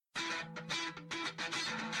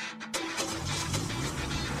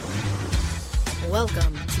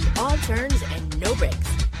Welcome to All Turns and No Breaks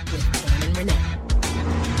with Tam and Renee.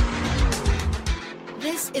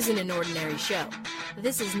 This isn't an ordinary show.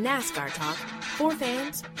 This is NASCAR talk for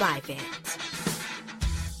fans by fans.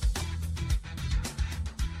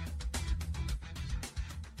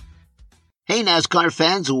 Hey NASCAR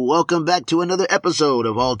fans, welcome back to another episode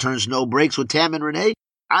of All Turns No Breaks with Tam and Renee.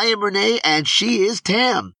 I am Renee and she is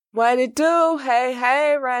Tam. What it do?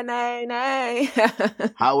 Hey, Renee.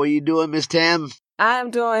 How are you doing, Miss Tam?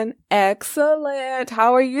 I'm doing excellent.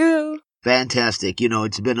 How are you? Fantastic. You know,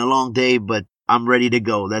 it's been a long day, but I'm ready to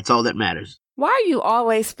go. That's all that matters. Why are you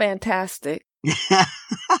always fantastic? I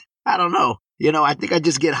don't know. You know, I think I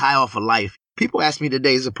just get high off of life. People ask me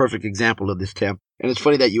today is a perfect example of this, Tam. And it's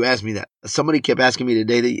funny that you asked me that. Somebody kept asking me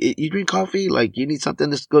today, you drink coffee? Like, you need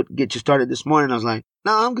something to get you started this morning? I was like,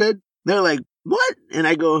 no, I'm good. They're like, what? And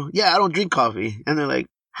I go, yeah, I don't drink coffee. And they're like,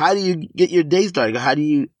 how do you get your day started? How do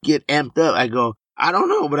you get amped up? I go, I don't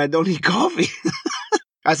know, but I don't need coffee.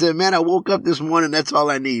 I said, man, I woke up this morning. That's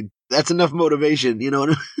all I need. That's enough motivation, you know what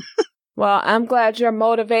I mean? Well, I'm glad you're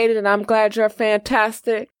motivated and I'm glad you're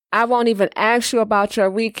fantastic. I won't even ask you about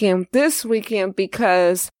your weekend this weekend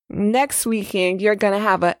because next weekend you're going to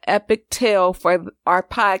have an epic tale for our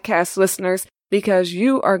podcast listeners because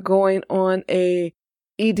you are going on a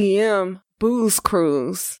EDM booze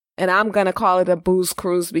cruise. And I'm going to call it a booze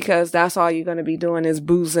cruise because that's all you're going to be doing is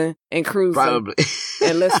boozing and cruising. Probably.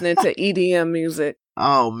 And listening to EDM music.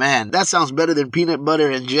 Oh, man, that sounds better than peanut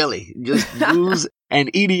butter and jelly. Just booze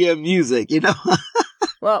and EDM music, you know?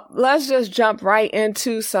 Well, let's just jump right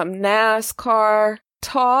into some NASCAR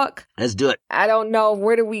talk. Let's do it. I don't know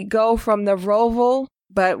where do we go from the Roval,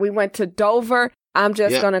 but we went to Dover. I'm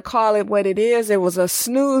just going to call it what it is. It was a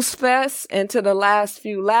snooze fest into the last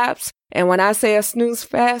few laps. And when I say a snooze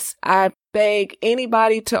fest, I beg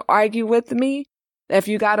anybody to argue with me. If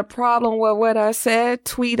you got a problem with what I said,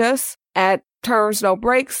 tweet us at Turns No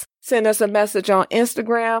Breaks. Send us a message on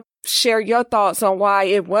Instagram. Share your thoughts on why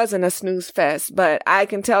it wasn't a snooze fest. But I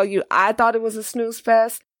can tell you, I thought it was a snooze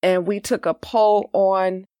fest. And we took a poll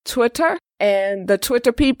on Twitter. And the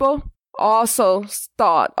Twitter people also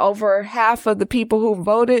thought over half of the people who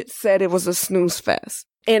voted said it was a snooze fest.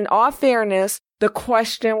 In all fairness, the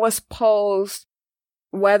question was posed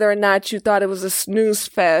whether or not you thought it was a snooze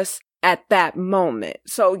fest at that moment.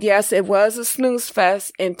 So yes, it was a snooze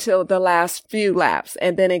fest until the last few laps,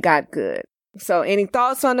 and then it got good. So any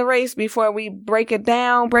thoughts on the race before we break it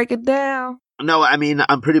down? No, I mean,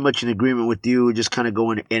 I'm pretty much in agreement with you, just kind of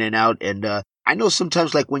going in and out. And I know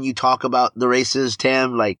sometimes, like, when you talk about the races,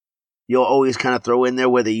 Tam, like, you'll always kind of throw in there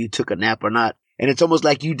whether you took a nap or not. And it's almost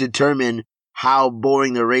like you determine how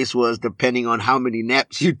boring the race was depending on how many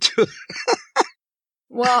naps you took.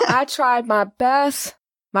 Well, I tried my best.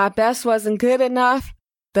 My best wasn't good enough.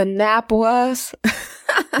 The nap was.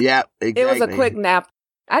 Yeah, exactly. It was a quick nap.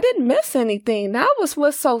 I didn't miss anything. That was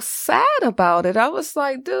what's so sad about it. I was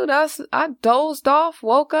like, dude, I dozed off,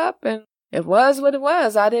 woke up, and it was what it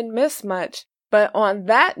was. I didn't miss much. But on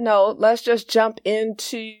that note, let's just jump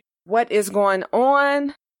into what is going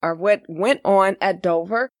on or what went on at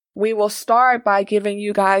Dover. We will start by giving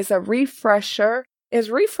you guys a refresher.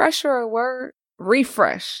 Is refresher a word?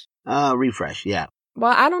 Refresh. Refresh, yeah.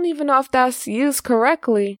 Well, I don't even know if that's used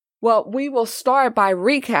correctly. Well, we will start by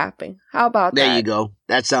recapping. How about that? There you go.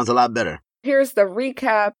 That sounds a lot better. Here's the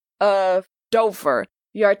recap of Dover.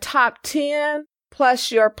 Your top 10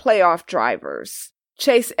 plus your playoff drivers.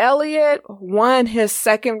 Chase Elliott won his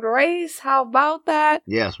second race. How about that?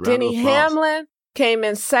 Yes, Denny Hamlin came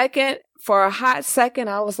in second. For a hot second,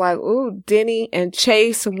 I was like, ooh, Denny and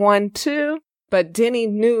Chase won too. But Denny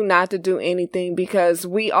knew not to do anything because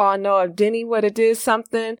we all know if Denny would have did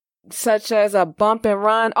something such as a bump and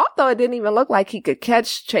run, although it didn't even look like he could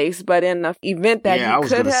catch Chase, but in the event that he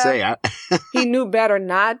could have, he knew better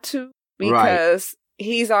not to because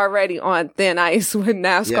he's already on thin ice with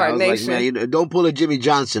NASCAR Nation. Like, man, don't pull a Jimmy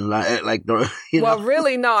Johnson like the. Well,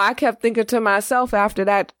 really, no. I kept thinking to myself after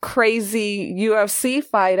that crazy UFC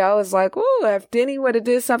fight, I was like, ooh, if Denny would have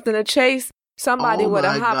did something to Chase, somebody would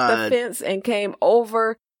have hopped the fence and came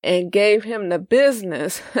over and gave him the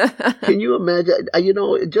business. Can you imagine? You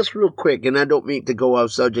know, just real quick, and I don't mean to go off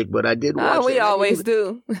subject, but I did watch it. We always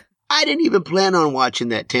do. I didn't even plan on watching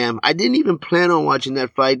that, Tam. I didn't even plan on watching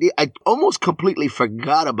that fight. I almost completely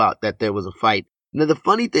forgot about that there was a fight. Now, the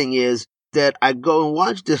funny thing is that I go and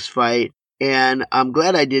watch this fight, and I'm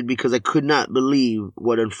glad I did because I could not believe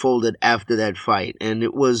what unfolded after that fight. And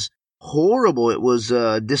it was horrible. It was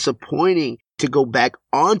disappointing to go back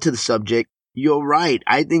onto the subject. You're right.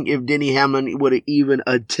 I think if Denny Hamlin would have even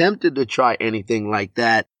attempted to try anything like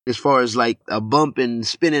that, as far as like a bump and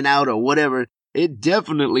spinning out or whatever, it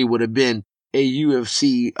definitely would have been a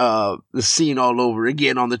UFC the scene all over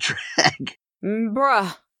again on the track.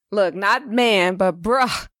 Bruh. Look, not man, but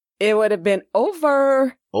bruh. It would have been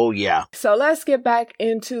over. Oh, yeah. So let's get back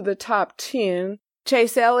into the top 10.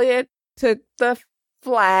 Chase Elliott took the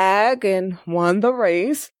flag and won the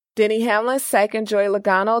race. Denny Hamlin second, Joey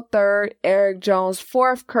Logano third, Eric Jones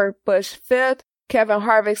fourth, Kurt Busch fifth, Kevin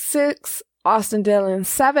Harvick sixth, Austin Dillon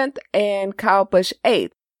seventh, and Kyle Busch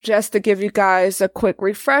eighth. Just to give you guys a quick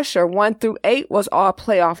refresher, 1 through 8 was all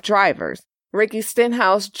playoff drivers. Ricky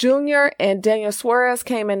Stenhouse Jr. and Daniel Suarez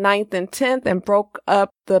came in 9th and 10th and broke up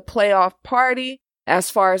the playoff party as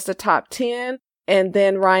far as the top 10. And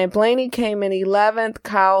then Ryan Blaney came in 11th,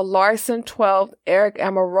 Kyle Larson 12th, Eric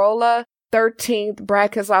Almirola 13th,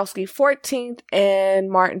 Brad Keselowski 14th, and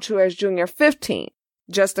Martin Truex Jr. 15th.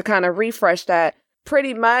 Just to kind of refresh that,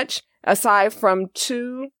 pretty much aside from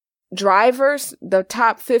 2 drivers, the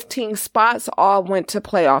top 15 spots all went to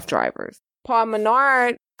playoff drivers. Paul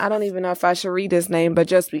Menard, I don't even know if I should read his name, but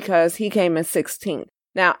just because he came in 16th.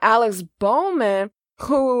 Now, Alex Bowman,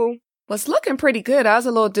 who was looking pretty good. I was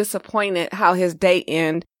a little disappointed how his day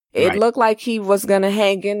ended. It looked like he was going to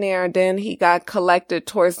hang in there, and then he got collected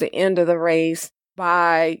towards the end of the race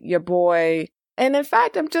by your boy. And in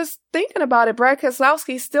fact, I'm just thinking about it. Brad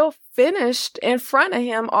Keselowski still finished in front of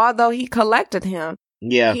him, although he collected him.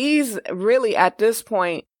 Yeah. He's really, at this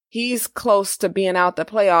point, he's close to being out the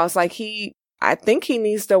playoffs. I think he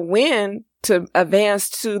needs to win to advance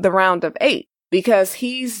to the round of 8 because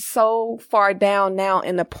he's so far down now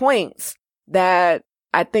in the points that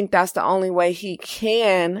I think that's the only way he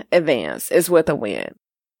can advance is with a win.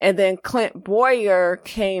 And then Clint Bowyer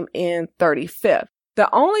came in 35th.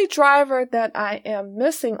 The only driver that I am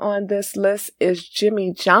missing on this list is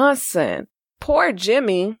Jimmie Johnson. Poor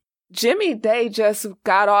Jimmy. Jimmy Day just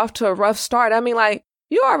got off to a rough start. I mean,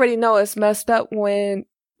 you already know it's messed up when,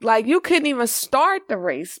 you couldn't even start the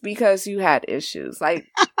race because you had issues.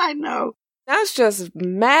 I know. That's just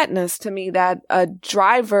madness to me that a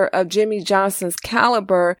driver of Jimmie Johnson's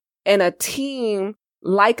caliber and a team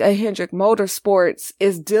like a Hendrick Motorsports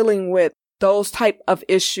is dealing with those type of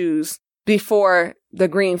issues before the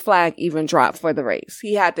green flag even dropped for the race.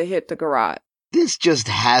 He had to hit the garage. This just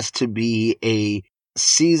has to be a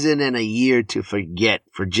season and a year to forget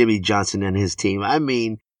for Jimmie Johnson and his team. I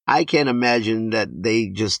mean, I can't imagine that they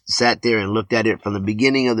just sat there and looked at it from the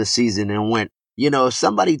beginning of the season and went,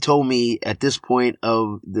 somebody told me at this point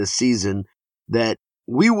of the season that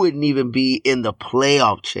we wouldn't even be in the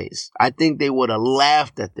playoff chase. I think they would have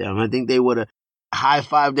laughed at them. I think they would have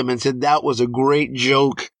high-fived them and said, that was a great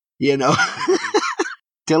joke,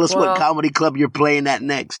 Tell us what comedy club you're playing at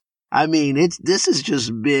next. I mean, this has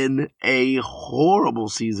just been a horrible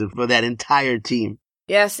season for that entire team.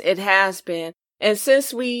 Yes, it has been. And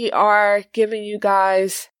since we are giving you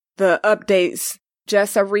guys the updates,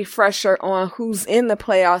 just a refresher on who's in the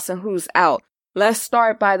playoffs and who's out. Let's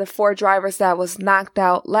start by the 4 drivers that was knocked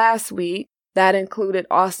out last week. That included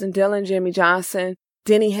Austin Dillon, Jimmie Johnson,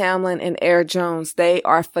 Denny Hamlin, and Eric Jones. They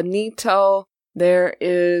are finito. There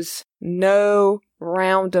is no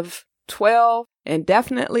round of 12 and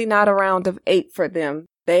definitely not a round of 8 for them.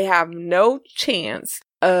 They have no chance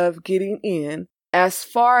of getting in. As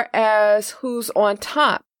far as who's on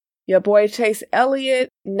top, your boy Chase Elliott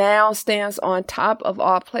now stands on top of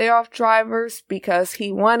all playoff drivers because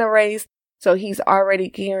he won a race, so he's already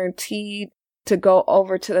guaranteed to go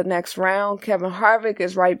over to the next round. Kevin Harvick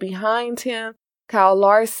is right behind him. Kyle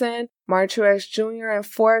Larson, Martin Truex Jr. in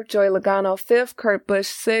 4th, Joey Logano 5th, Kurt Busch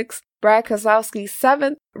 6th, Brad Keselowski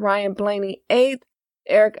 7th, Ryan Blaney 8th,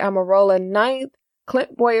 Eric Almirola 9th,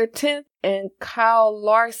 Clint Bowyer 10th, and Kyle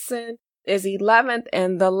Larson is 11th,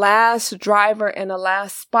 and the last driver in the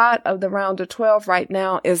last spot of the round of 12 right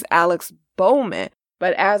now is Alex Bowman.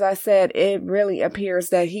 But as I said, it really appears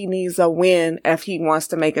that he needs a win if he wants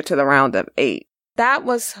to make it to the round of 8. That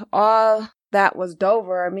was all that was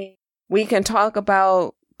Dover. I mean, we can talk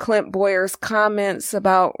about Clint Bowyer's comments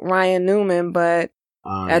about Ryan Newman, but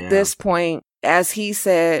at this point, as he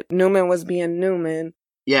said, Newman was being Newman.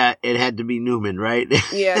 Yeah, it had to be Newman, right?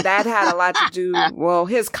 Yeah, that had a lot to do. Well,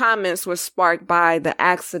 his comments were sparked by the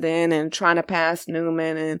accident and trying to pass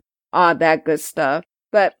Newman and all that good stuff.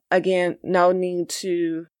 But again, no need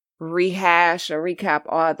to rehash or recap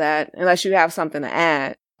all that unless you have something to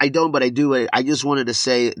add. I don't, but I do. I just wanted to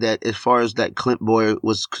say that as far as that Clint Bowyer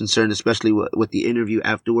was concerned, especially with the interview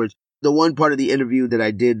afterwards, the one part of the interview that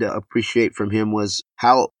I did appreciate from him was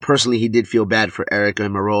how personally he did feel bad for Eric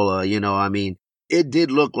Almirola. I mean, it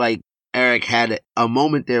did look like Eric had a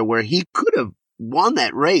moment there where he could have won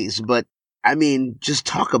that race, but I mean, just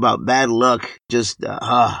talk about bad luck.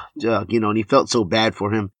 And he felt so bad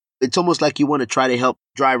for him. It's almost like you want to try to help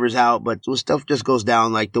drivers out, but when stuff just goes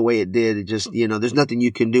down like the way it did, it just, there's nothing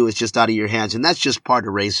you can do. It's just out of your hands. And that's just part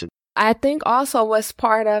of racing. I think also what's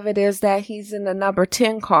part of it is that he's in the number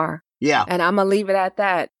 10 car. Yeah. And I'm going to leave it at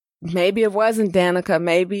that. Maybe it wasn't Danica.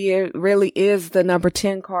 Maybe it really is the number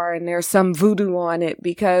 10 car and there's some voodoo on it,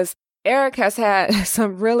 because Eric has had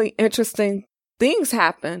some really interesting things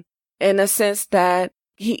happen in the sense that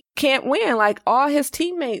he can't win. Like, all his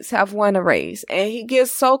teammates have won a race and he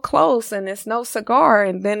gets so close and it's no cigar,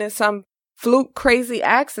 and then it's some fluke crazy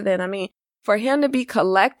accident. I mean, for him to be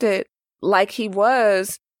collected like he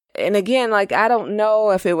was, and again, like, I don't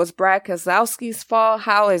know if it was Brad Keselowski's fault,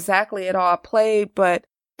 how exactly it all played, but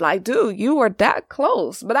like, dude, you were that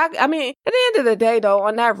close. But I mean, at the end of the day, though,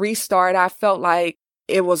 on that restart, I felt like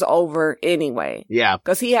it was over anyway. Yeah.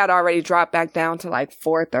 Because he had already dropped back down to like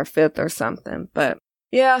 4th or 5th or something. But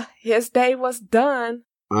yeah, his day was done.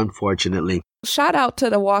 Unfortunately. Shout out to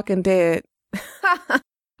The Walking Dead.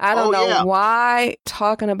 I don't know why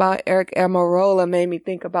talking about Eric Almirola made me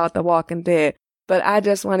think about The Walking Dead, but I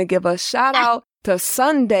just want to give a shout out to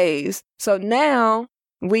Sundays. So now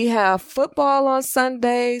we have football on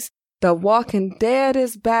Sundays, The Walking Dead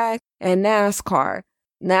is back, and NASCAR.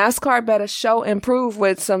 NASCAR better show improve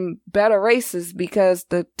with some better races, because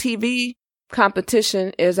the TV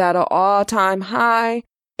competition is at an all-time high.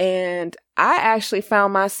 And I actually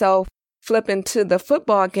found myself flipping to the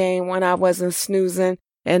football game when I wasn't snoozing.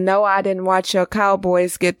 And no, I didn't watch your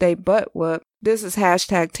Cowboys get their butt whooped. This is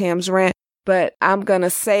hashtag Tam's Rant. But I'm going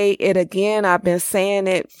to say it again. I've been saying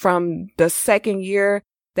it from the second year.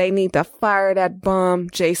 They need to fire that bum,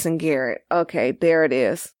 Jason Garrett. Okay, there it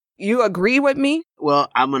is. You agree with me? Well,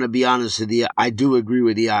 I'm going to be honest with you. I do agree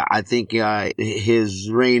with you. I think his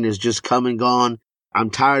reign is just come and gone.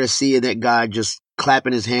 I'm tired of seeing that guy just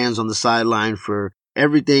clapping his hands on the sideline for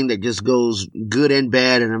everything that just goes good and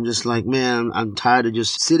bad. And I'm just like, man, I'm tired of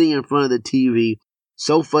just sitting in front of the TV,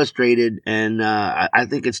 so frustrated. And I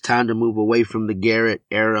think it's time to move away from the Garrett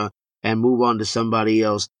era and move on to somebody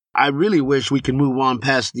else. I really wish we could move on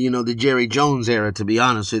past, the Jerry Jones era, to be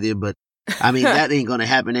honest with you. But I mean, that ain't going to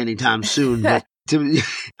happen anytime soon. But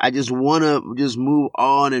I just want to just move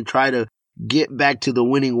on and try to get back to the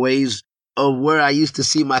winning ways of where I used to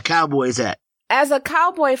see my Cowboys at. As a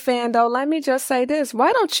Cowboy fan, though, let me just say this.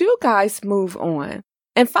 Why don't you guys move on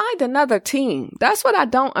and find another team? That's what I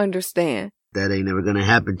don't understand. That ain't never going to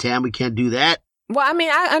happen, Tam. We can't do that. Well, I mean,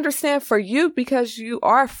 I understand for you because you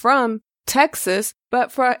are from Texas,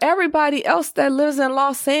 but for everybody else that lives in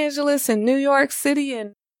Los Angeles and New York City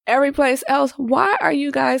and every place else, why are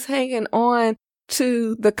you guys hanging on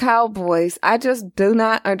to the Cowboys? I just do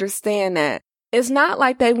not understand that. It's not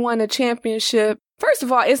like they won a championship. First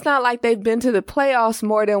of all, it's not like they've been to the playoffs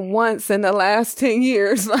more than once in the last 10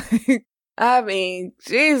 years. Like, I mean,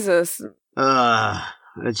 Jesus.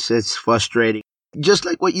 It's frustrating. Just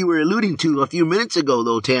like what you were alluding to a few minutes ago,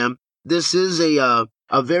 though, Tam, this is a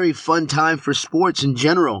very fun time for sports in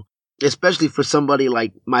general, especially for somebody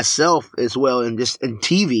like myself as well, and just in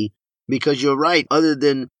TV, because you're right. Other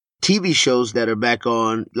than TV shows that are back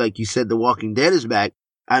on, like you said, The Walking Dead is back.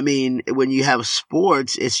 I mean, when you have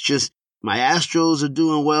sports, it's just my Astros are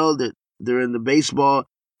doing well. They're in the baseball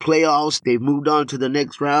playoffs. They've moved on to the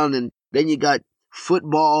next round. And then you got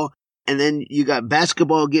football. And then you got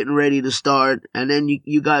basketball getting ready to start. And then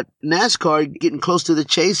you got NASCAR getting close to the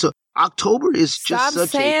chase. So October is just Stop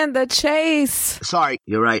saying the chase. Sorry,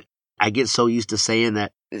 you're right. I get so used to saying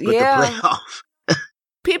that with the playoff.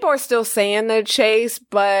 People are still saying the chase,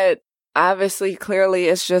 but obviously, clearly,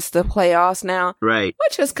 it's just the playoffs now. Right.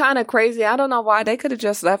 Which is kind of crazy. I don't know why. They could have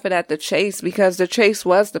just left it at the chase, because the chase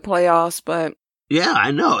was the playoffs, but... Yeah,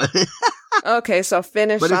 I know. Okay, so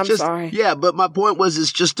finish. I'm sorry. Yeah, but my point was,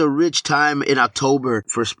 it's just a rich time in October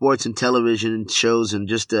for sports and television and shows, and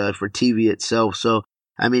just for TV itself. So,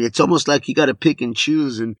 I mean, it's almost like you got to pick and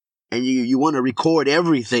choose, and you want to record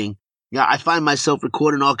everything. Yeah, I find myself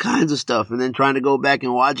recording all kinds of stuff and then trying to go back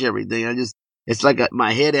and watch everything. It's like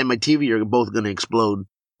my head and my TV are both going to explode.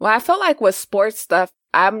 Well, I feel like with sports stuff,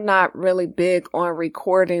 I'm not really big on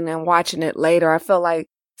recording and watching it later. I feel like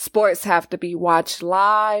sports have to be watched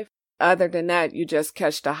live. Other than that, you just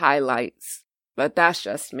catch the highlights. But that's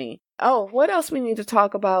just me. Oh, what else we need to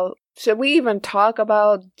talk about? Should we even talk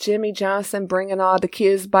about Jimmy Johnson bringing all the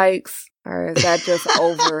kids' bikes? Or is that just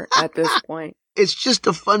over at this point? It's just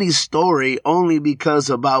a funny story only because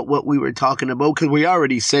about what we were talking about, because we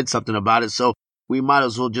already said something about it. So we might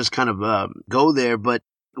as well just kind of go there. But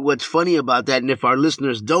what's funny about that, and if our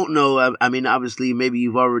listeners don't know, I mean, obviously, maybe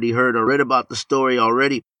you've already heard or read about the story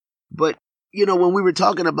already. But when we were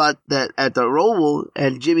talking about that at the Roval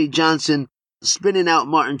and Jimmy Johnson spinning out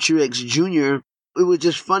Martin Truex Jr., it was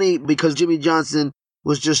just funny because Jimmy Johnson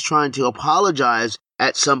was just trying to apologize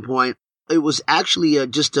at some point. It was actually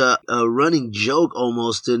just a running joke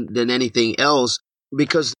almost than anything else,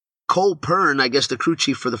 because Cole Pern, I guess the crew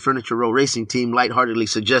chief for the Furniture Row Racing Team, lightheartedly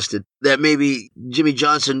suggested that maybe Jimmy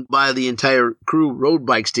Johnson buy the entire crew road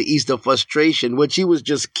bikes to ease the frustration, which he was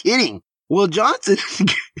just kidding. Well, Johnson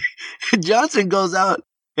goes out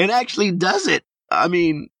and actually does it. I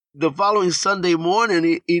mean, the following Sunday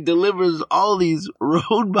morning, he delivers all these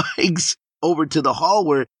road bikes over to the hall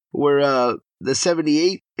where the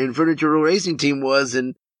 78 and Furniture Row Racing Team was,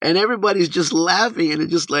 and everybody's just laughing, and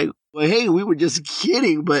it's just like, well, hey, we were just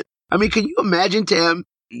kidding. But I mean, can you imagine, Tam?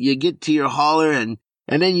 You get to your hauler and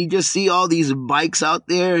then you just see all these bikes out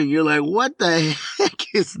there, and you're like, what the heck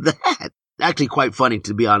is that? Actually quite funny,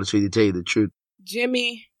 to be honest with you, to tell you the truth.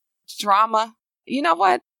 Jimmy Drama. You know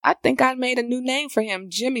what? I think I made a new name for him,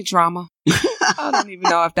 Jimmy Drama. I don't even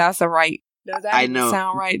know if that's does that even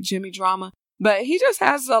sound right, Jimmy Drama? But he just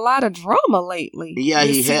has a lot of drama lately. Yeah,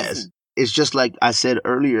 he has. It's just like I said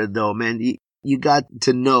earlier, though, man. You got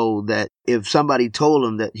to know that if somebody told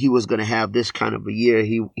him that he was going to have this kind of a year,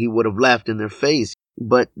 he would have laughed in their face.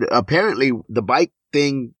 But apparently the bike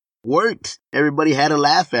thing worked. Everybody had a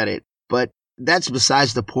laugh at it. But that's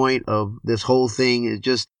besides the point of this whole thing.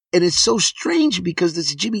 And it's so strange because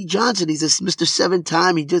this Jimmy Johnson, he's a Mr.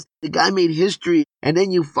 7-time. The guy made history. And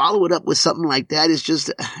then you follow it up with something like that. It's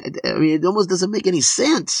just, I mean, it almost doesn't make any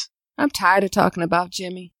sense. I'm tired of talking about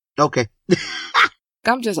Jimmy. Okay.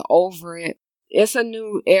 I'm just over it. It's a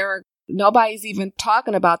new era. Nobody's even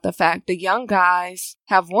talking about the fact the young guys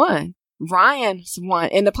have won. Ryan's won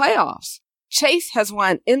in the playoffs. Chase has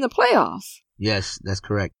won in the playoffs. Yes, that's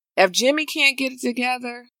correct. If Jimmy can't get it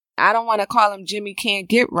together, I don't want to call him Jimmy Can't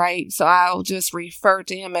Get Right, so I'll just refer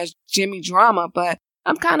to him as Jimmy Drama, but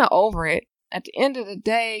I'm kind of over it. At the end of the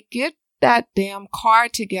day, get that damn car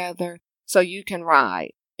together so you can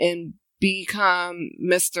ride and become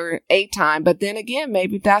Mr. 8-time. But then again,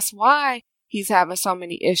 maybe that's why he's having so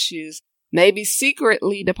many issues. Maybe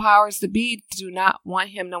secretly the powers that be do not want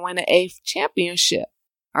him to win the 8th championship.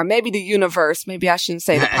 Or maybe the universe. Maybe I shouldn't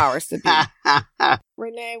say the powers that be.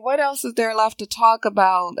 Renee, what else is there left to talk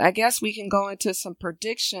about? I guess we can go into some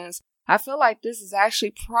predictions. I feel like this is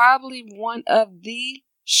actually probably one of the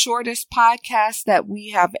shortest podcasts that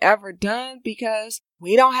we have ever done because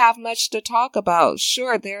we don't have much to talk about.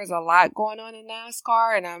 Sure, there's a lot going on in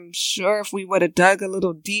NASCAR, and I'm sure if we would have dug a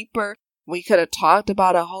little deeper, we could have talked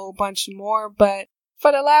about a whole bunch more. But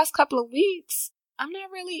for the last couple of weeks, I'm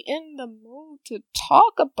not really in the mood to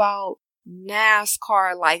talk about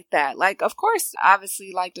NASCAR like that. Like, of course,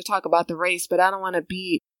 obviously like to talk about the race, but I don't want to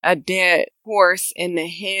beat a dead horse in the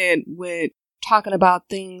head with talking about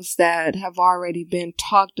things that have already been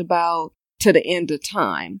talked about to the end of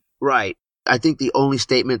time. Right. I think the only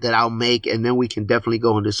statement that I'll make, and then we can definitely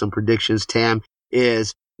go into some predictions, Tam,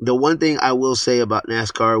 is the one thing I will say about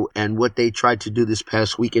NASCAR and what they tried to do this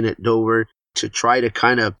past weekend at Dover to try to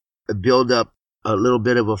kind of build up a little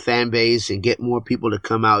bit of a fan base and get more people to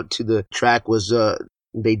come out to the track was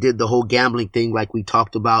they did the whole gambling thing like we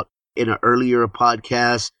talked about in an earlier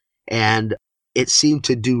podcast, and it seemed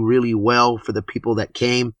to do really well for the people that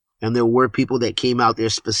came, and there were people that came out there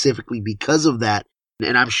specifically because of that,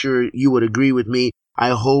 and I'm sure you would agree with me.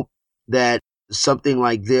 I hope that something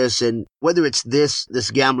like this, and whether it's this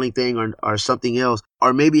gambling thing or something else,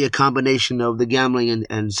 or maybe a combination of the gambling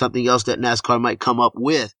and something else that NASCAR might come up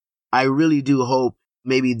with, I really do hope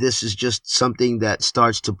maybe this is just something that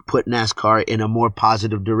starts to put NASCAR in a more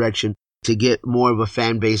positive direction to get more of a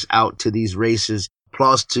fan base out to these races.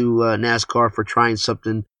 Applause to NASCAR for trying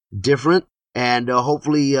something different, and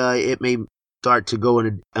hopefully it may start to go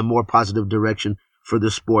in a more positive direction for the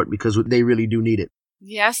sport because they really do need it.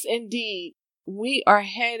 Yes, indeed. We are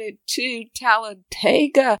headed to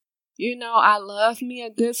Talladega. You know, I love me a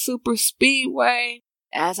good super speedway.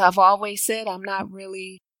 As I've always said, I'm not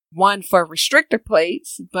really one for restrictor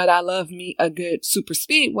plates, but I love me a good super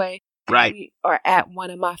speedway. Right. We are at one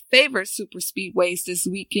of my favorite super speedways this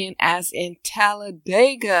weekend, as in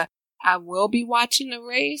Talladega. I will be watching the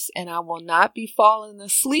race and I will not be falling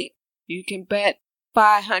asleep. You can bet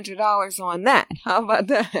 $500 on that. How about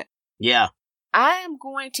that? Yeah. I am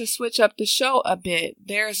going to switch up the show a bit.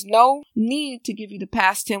 There's no need to give you the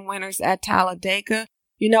past 10 winners at Talladega.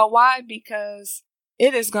 You know why? Because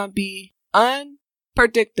it is going to be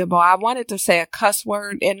unpredictable. I wanted to say a cuss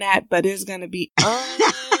word in that, but it's going to be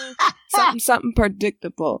something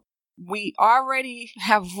predictable. We already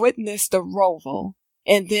have witnessed the Roval,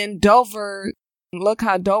 and then Dover Look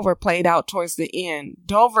how Dover played out towards the end.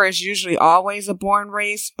 Dover is usually always a boring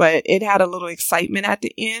race, but it had a little excitement at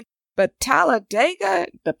the end. But Talladega,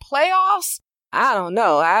 the playoffs, I don't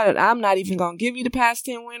know. I'm not even going to give you the past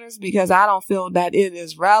 10 winners because I don't feel that it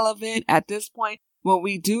is relevant at this point. What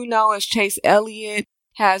we do know is Chase Elliott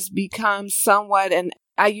has become somewhat, and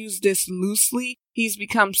I use this loosely, he's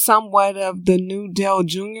become somewhat of the new Dale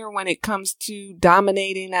Jr. when it comes to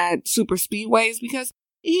dominating at super speedways because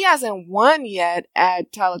he hasn't won yet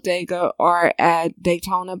at Talladega or at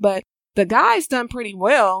Daytona, but the guy's done pretty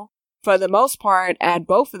well for the most part at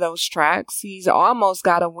both of those tracks. He's almost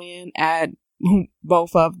got a win at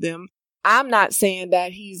both of them. I'm not saying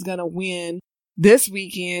that he's going to win this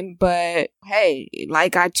weekend, but hey,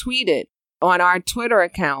 like I tweeted on our Twitter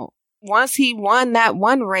account, once he won that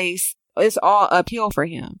one race, it's all uphill for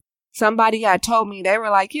him. Somebody had told me, they were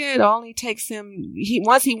like, yeah, it only takes him,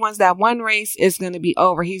 once he wins that one race, it's going to be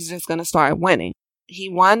over. He's just going to start winning. He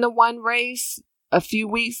won the one race a few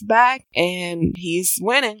weeks back and he's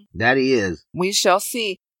winning. That he is. We shall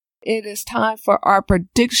see. It is time for our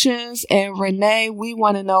predictions. And Renee, we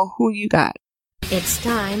want to know who you got. It's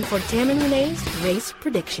time for Tam and Renee's race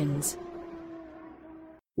predictions.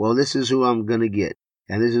 Well, this is who I'm going to get.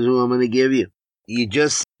 And this is who I'm going to give you. You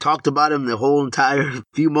just talked about him the whole entire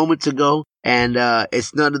few moments ago. And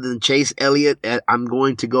it's none other than Chase Elliott. I'm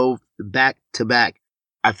going to go back to back.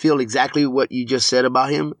 I feel exactly what you just said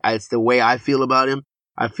about him. It's the way I feel about him.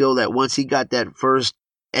 I feel that once he got that first,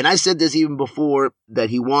 and I said this even before that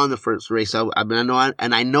he won the first race.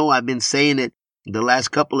 I know I've been saying it the last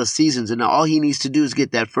couple of seasons, and all he needs to do is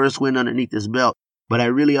get that first win underneath his belt. But I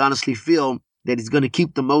really honestly feel that he's going to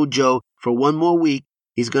keep the mojo for one more week.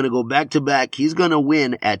 He's going to go back to back. He's going to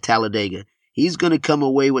win at Talladega. He's going to come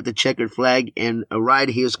away with the checkered flag and ride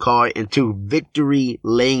his car into victory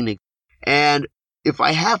lane. And if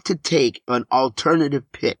I have to take an alternative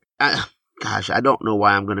pick, I don't know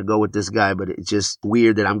why I'm going to go with this guy, but it's just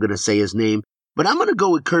weird that I'm going to say his name. But I'm going to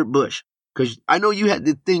go with Kurt Busch because I know you had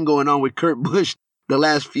the thing going on with Kurt Busch the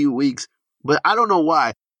last few weeks, but I don't know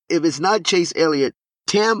why. If it's not Chase Elliott,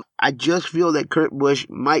 Tam, I just feel that Kurt Busch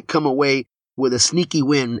might come away with a sneaky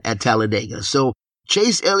win at Talladega. So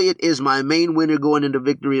Chase Elliott is my main winner going into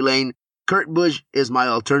victory lane. Kurt Busch is my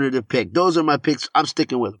alternative pick. Those are my picks. I'm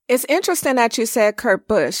sticking with them. It's interesting that you said Kurt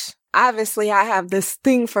Busch. Obviously, I have this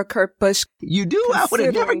thing for Kurt Busch. You do? I would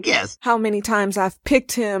have never guessed. How many times I've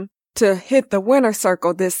picked him to hit the winner's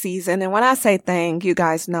circle this season. And when I say thing, you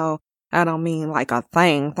guys know I don't mean like a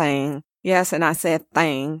thing. Yes, and I said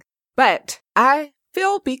thing. But I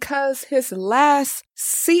feel because his last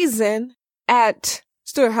season at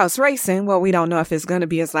Stewart-Haas Racing, well, we don't know if it's going to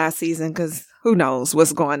be his last season because who knows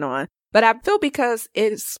what's going on. But I feel because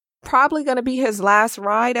it's probably going to be his last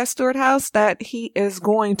ride at Stewart-Haas that he is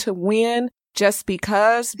going to win just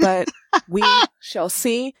because, but we shall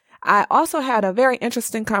see. I also had a very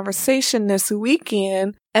interesting conversation this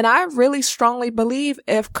weekend, and I really strongly believe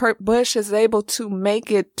if Kurt Busch is able to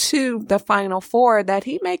make it to the Final Four, that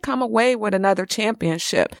he may come away with another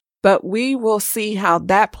championship. But we will see how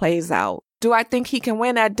that plays out. Do I think he can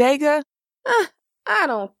win at Dega? I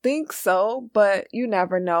don't think so, but you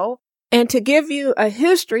never know. And to give you a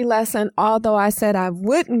history lesson, although I said I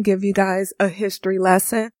wouldn't give you guys a history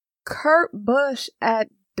lesson, Kurt Busch at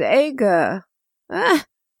Dega,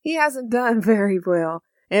 he hasn't done very well.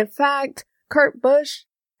 In fact, Kurt Busch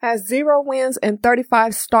has 0 wins and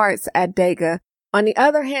 35 starts at Dega. On the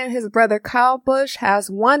other hand, his brother Kyle Busch has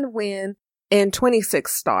 1 win and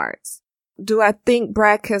 26 starts. Do I think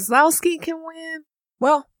Brad Keselowski can win?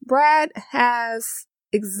 Well, Brad has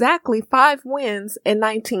exactly 5 wins and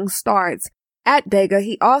 19 starts at Dega.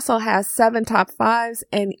 He also has 7 top 5s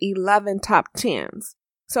and 11 top 10s.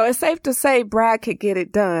 So it's safe to say Brad could get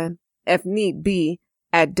it done if need be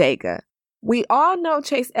at Dega. We all know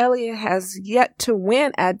Chase Elliott has yet to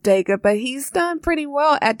win at Dega, but he's done pretty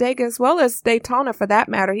well at Dega as well as Daytona for that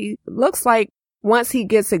matter. He looks like once he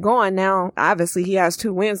gets it going now, obviously he has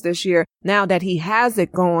 2 wins this year. Now that he has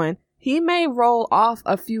it going, he may roll off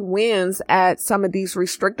a few wins at some of these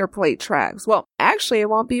restrictor plate tracks. Well, actually, it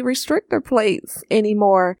won't be restrictor plates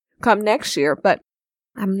anymore come next year, but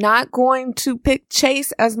I'm not going to pick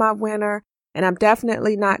Chase as my winner, and I'm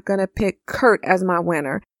definitely not going to pick Kurt as my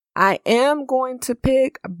winner. I am going to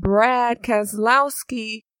pick Brad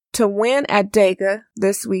Keselowski to win at Dega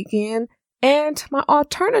this weekend, and my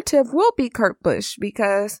alternative will be Kurt Busch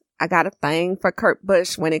because I got a thing for Kurt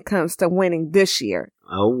Busch when it comes to winning this year.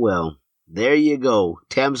 Oh, well, there you go.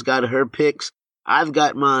 Tam's got her picks. I've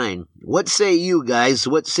got mine. What say you guys?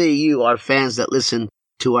 What say you, our fans that listen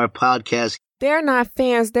to our podcast? They're not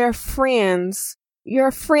fans. They're friends.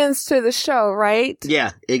 you're friends to the show, right?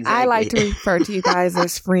 Yeah, exactly. I like to refer to you guys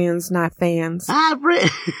as friends, not fans.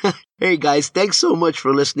 Hey guys, thanks so much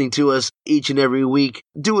for listening to us each and every week.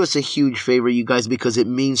 Do us a huge favor, you guys, because it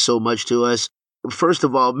means so much to us. First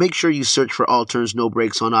of all, make sure you search for All Turns No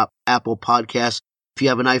Breaks on Apple Podcasts if you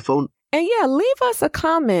have an iPhone. And yeah, leave us a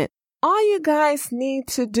comment. All you guys need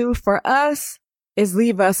to do for us is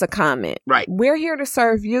leave us a comment. Right. We're here to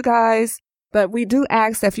serve you guys, but we do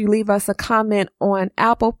ask that you leave us a comment on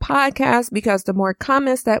Apple Podcasts, because the more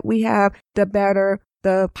comments that we have, the better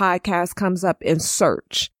the podcast comes up in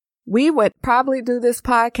search. We would probably do this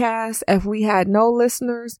podcast if we had no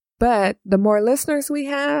listeners, but the more listeners we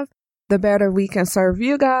have, the better we can serve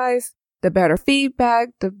you guys, the better feedback,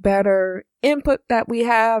 the better input that we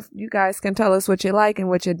have. You guys can tell us what you like and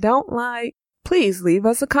what you don't like. Please leave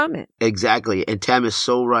us a comment. Exactly. And Tam is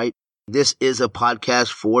so right. This is a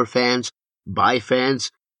podcast for fans, by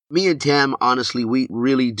fans. Me and Tam, honestly, we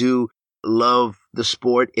really do love the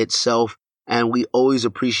sport itself. And we always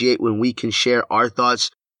appreciate when we can share our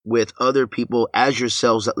thoughts with other people as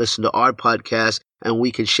yourselves that listen to our podcast, and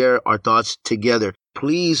we can share our thoughts together.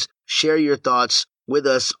 Please share your thoughts with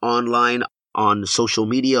us online on social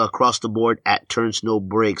media across the board at Turns No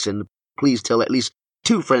Breaks. And please tell at least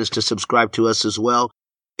 2 friends to subscribe to us as well.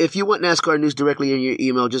 If you want NASCAR news directly in your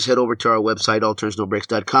email, just head over to our website,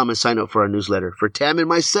 allturnsnobreaks.com, and sign up for our newsletter. For Tam and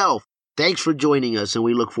myself, thanks for joining us, and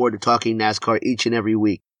we look forward to talking NASCAR each and every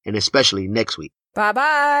week, and especially next week.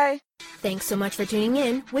 Bye-bye. Thanks so much for tuning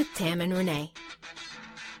in with Tam and Renee.